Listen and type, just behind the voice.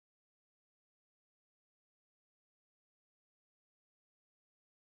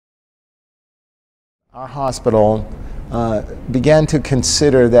Our hospital began to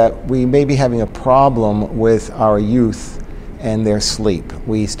consider that we may be having a problem with our youth and their sleep.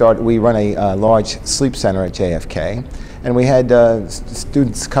 We run a large sleep center at JFK, and we had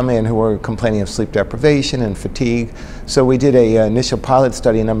students come in who were complaining of sleep deprivation and fatigue. So we did an initial pilot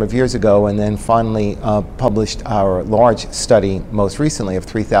study a number of years ago, and then finally published our large study most recently of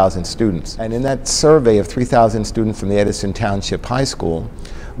 3,000 students. And in that survey of 3,000 students from the Edison Township High School,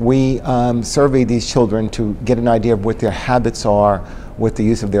 we surveyed these children to get an idea of what their habits are with the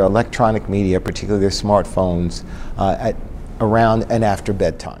use of their electronic media, particularly their smartphones, around and after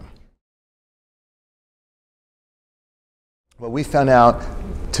bedtime. Well, we found out,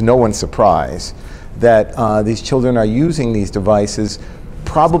 to no one's surprise, that these children are using these devices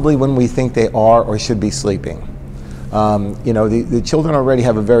probably when we think they are or should be sleeping. You know, the children already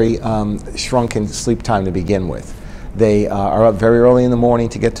have a very shrunken sleep time to begin with. They are up very early in the morning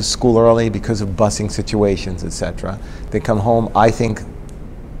to get to school early because of busing situations, etc. They come home, I think,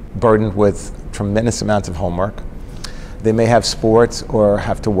 burdened with tremendous amounts of homework. They may have sports or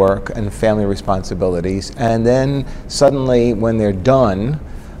have to work and family responsibilities. And then suddenly, when they're done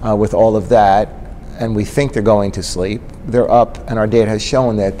with all of that, and we think they're going to sleep, they're up, and our data has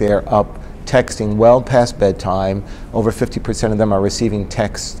shown that they're up texting well past bedtime. Over 50% of them are receiving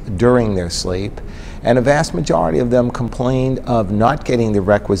texts during their sleep. And a vast majority of them complained of not getting the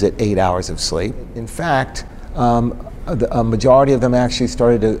requisite 8 hours of sleep. In fact, a majority of them actually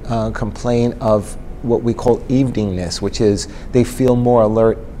started to complain of what we call eveningness, which is they feel more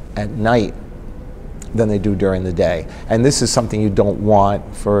alert at night than they do during the day. And this is something you don't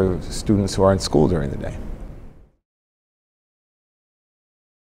want for students who are in school during the day.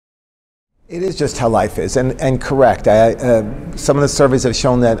 It is just how life is, and correct. Some of the surveys have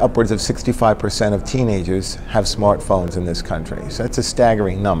shown that upwards of 65% of teenagers have smartphones in this country. So that's a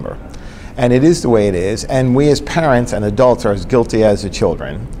staggering number. And it is the way it is, and we as parents and adults are as guilty as the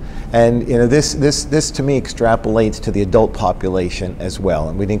children. And you know, this to me extrapolates to the adult population as well.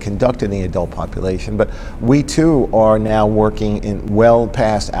 And we didn't conduct it in the adult population, but we too are now working in well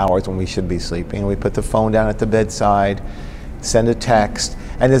past hours when we should be sleeping. We put the phone down at the bedside, send a text,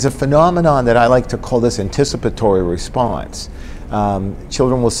 and there's a phenomenon that I like to call this anticipatory response.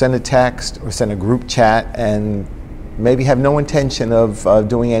 Children will send a text or send a group chat and maybe have no intention of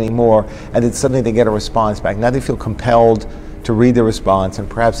doing any more, and then suddenly they get a response back. Now they feel compelled to read the response and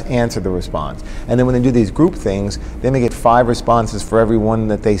perhaps answer the response. And then when they do these group things, they may get 5 responses for every one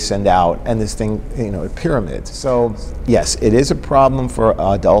that they send out, and this thing, you know, it pyramids. So yes, it is a problem for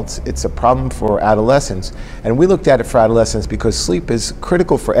adults, it's a problem for adolescents, and we looked at it for adolescents because sleep is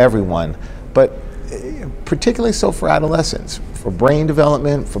critical for everyone, but particularly so for adolescents, for brain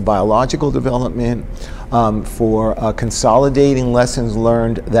development, for biological development, for consolidating lessons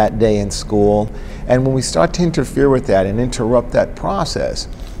learned that day in school. And when we start to interfere with that and interrupt that process,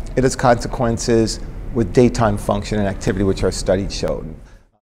 it has consequences with daytime function and activity, which our study showed.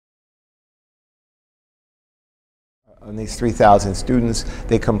 On these 3,000 students,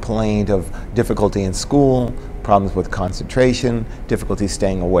 they complained of difficulty in school, problems with concentration, difficulty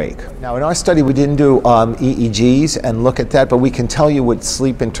staying awake. Now in our study we didn't do EEGs and look at that, but we can tell you what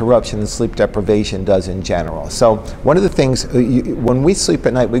sleep interruption and sleep deprivation does in general. So one of the things, when we sleep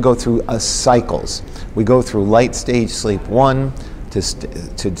at night, we go through cycles. We go through light stage sleep 1, to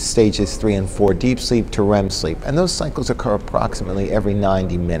stages 3 and 4, deep sleep, to REM sleep. And those cycles occur approximately every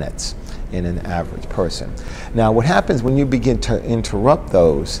 90 minutes in an average person. Now what happens when you begin to interrupt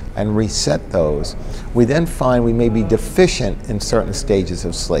those and reset those, we then find we may be deficient in certain stages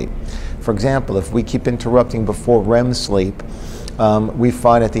of sleep. For example, if we keep interrupting before REM sleep, we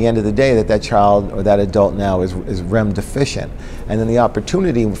find at the end of the day that that child or that adult now is REM deficient. And then the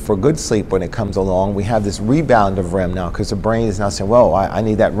opportunity for good sleep, when it comes along, we have this rebound of REM now because the brain is now saying, whoa, I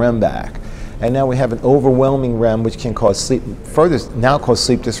need that REM back. And now we have an overwhelming REM, which can cause sleep, now cause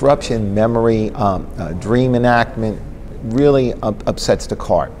sleep disruption, memory, dream enactment, really upsets the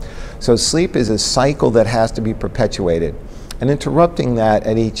cart. So sleep is a cycle that has to be perpetuated. And interrupting that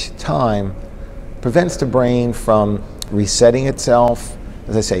at each time prevents the brain from resetting itself,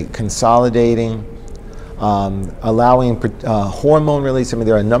 as I say, consolidating, allowing hormone release. I mean,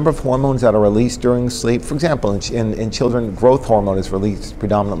 there are a number of hormones that are released during sleep. For example, in children, growth hormone is released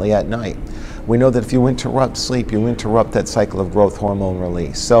predominantly at night. We know that if you interrupt sleep, you interrupt that cycle of growth hormone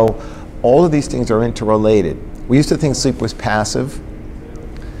release. So all of these things are interrelated. We used to think sleep was passive.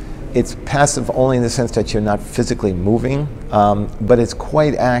 It's passive only in the sense that you're not physically moving, but it's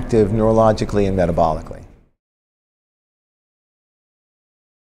quite active neurologically and metabolically.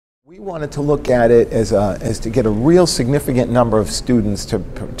 We wanted to look at it as to get a real significant number of students to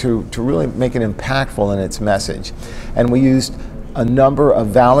really make it impactful in its message. And we used a number of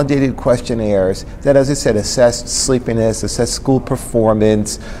validated questionnaires that, as I said, assessed sleepiness, assessed school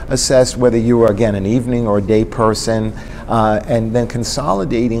performance, assessed whether you were, again, an evening or a day person, and then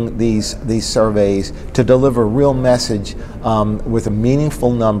consolidating these surveys to deliver a real message with a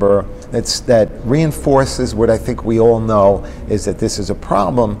meaningful number that reinforces what I think we all know is that this is a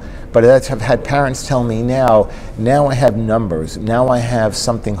problem. But as I've had parents tell me now I have numbers, now I have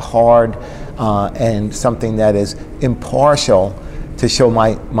something hard and something that is impartial to show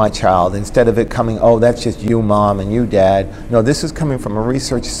my child, instead of it coming, oh, that's just you, mom, and you, dad. No, this is coming from a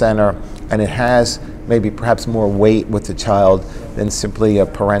research center, and it has maybe perhaps more weight with the child than simply a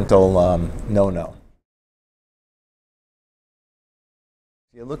parental no-no.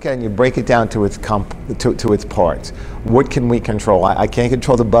 You look at it and you break it down to its parts. What can we control? I can't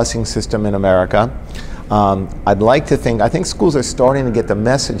control the busing system in America. I'd like to think, I think schools are starting to get the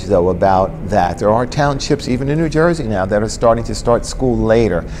message, though, about that. There are townships, even in New Jersey now, that are starting to start school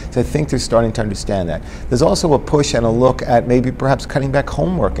later. So I think they're starting to understand that. There's also a push and a look at maybe perhaps cutting back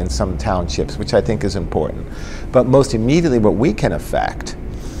homework in some townships, which I think is important. But most immediately, what we can affect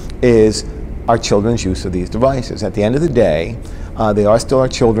is our children's use of these devices. At the end of the day, they are still our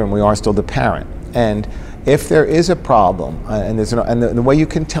children, we are still the parent. And if there is a problem, and the way you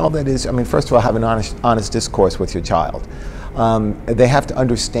can tell that is, I mean, first of all, have an honest discourse with your child. They have to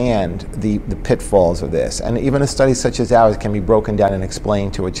understand the pitfalls of this. And even a study such as ours can be broken down and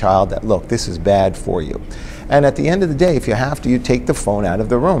explained to a child that, look, this is bad for you. And at the end of the day, if you have to, you take the phone out of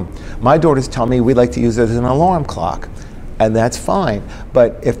the room. My daughters tell me we like to use it as an alarm clock. And that's fine.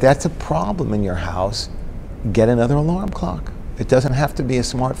 But if that's a problem in your house, get another alarm clock. It doesn't have to be a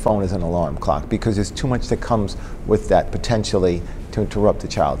smartphone as an alarm clock, because there's too much that comes with that potentially to interrupt the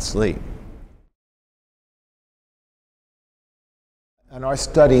child's sleep. In our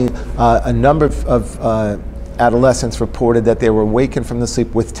study, a number of adolescents reported that they were awakened from the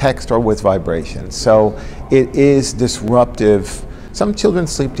sleep with text or with vibration. So it is disruptive. Some children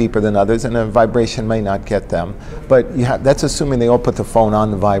sleep deeper than others, and a vibration may not get them. But that's assuming they all put the phone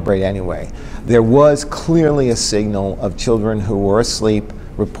on to vibrate anyway. There was clearly a signal of children who were asleep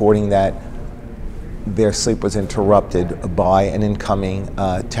reporting that their sleep was interrupted by an incoming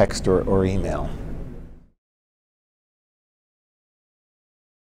text or email.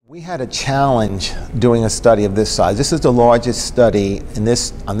 We had a challenge doing a study of this size. This is the largest study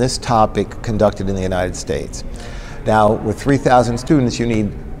on this topic conducted in the United States. Now, with 3,000 students, you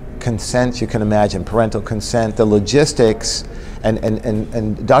need consent, you can imagine, parental consent, the logistics,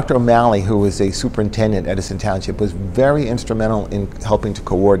 and Dr. O'Malley, who was a superintendent at Edison Township, was very instrumental in helping to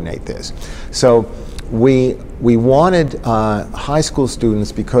coordinate this. So we wanted high school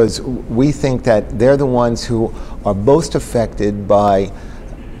students because we think that they're the ones who are most affected by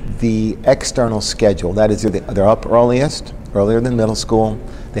the external schedule. That is, they're up earlier than middle school,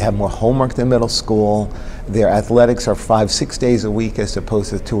 they have more homework than middle school, their athletics are 5-6 days a week as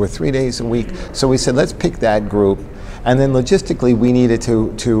opposed to 2 or 3 days a week. So we said, let's pick that group. And then logistically, we needed to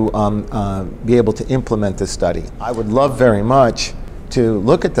be able to implement this study. I would love very much to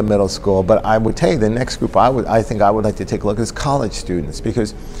look at the middle school, but I would tell you the next group I think I would like to take a look at is college students,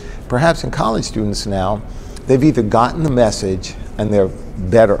 because perhaps in college students now, they've either gotten the message and they're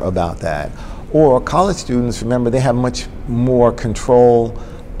better about that, or college students, remember, they have much more control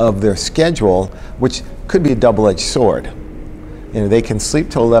of their schedule, which could be a double-edged sword. You know, they can sleep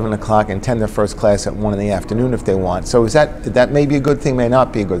till 11 o'clock and attend their first class at 1 in the afternoon if they want. So that may be a good thing, may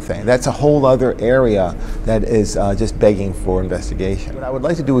not be a good thing. That's a whole other area that is just begging for investigation. What I would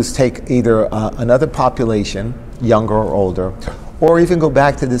like to do is take either another population, younger or older, or even go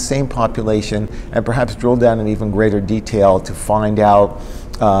back to the same population and perhaps drill down in even greater detail to find out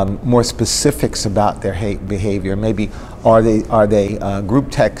more specifics about their behavior. Maybe are they group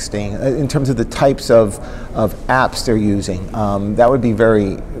texting in terms of the types of apps they're using. That would be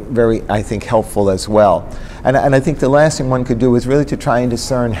very, very, I think, helpful as well. And I think the last thing one could do is really to try and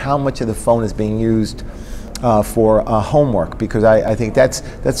discern how much of the phone is being used for homework, because I think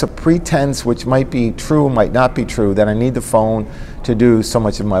that's a pretense which might be true, might not be true, that I need the phone to do so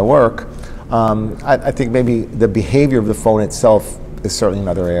much of my work. I think maybe the behavior of the phone itself is certainly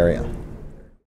another area.